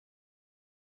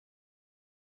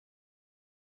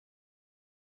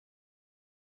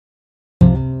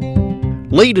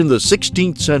Late in the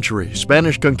 16th century,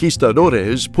 Spanish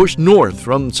conquistadores pushed north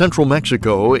from central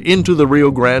Mexico into the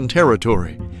Rio Grande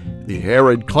territory. The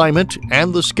arid climate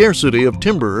and the scarcity of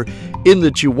timber in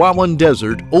the Chihuahuan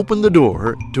Desert opened the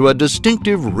door to a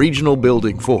distinctive regional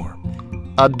building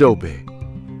form: adobe.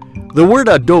 The word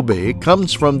adobe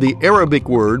comes from the Arabic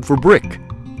word for brick,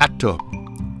 atto.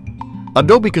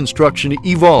 Adobe construction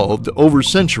evolved over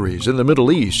centuries in the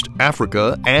Middle East,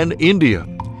 Africa, and India.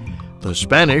 The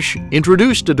Spanish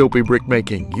introduced adobe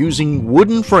brickmaking using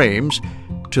wooden frames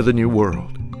to the New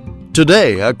World.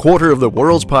 Today, a quarter of the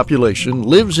world's population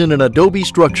lives in an adobe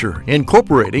structure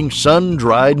incorporating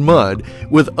sun-dried mud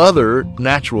with other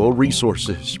natural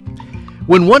resources.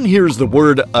 When one hears the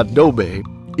word adobe,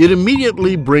 it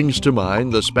immediately brings to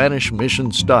mind the Spanish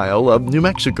mission style of New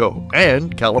Mexico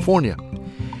and California.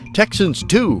 Texans,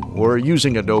 too, were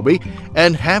using adobe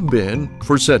and have been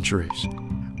for centuries.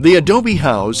 The Adobe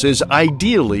House is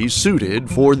ideally suited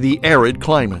for the arid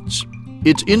climates.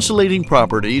 Its insulating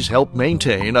properties help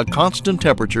maintain a constant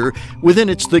temperature within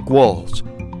its thick walls,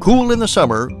 cool in the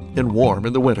summer and warm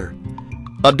in the winter.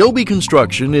 Adobe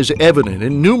construction is evident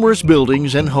in numerous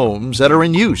buildings and homes that are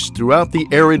in use throughout the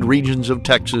arid regions of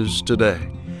Texas today.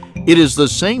 It is the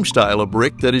same style of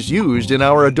brick that is used in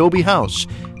our Adobe House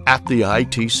at the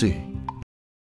ITC.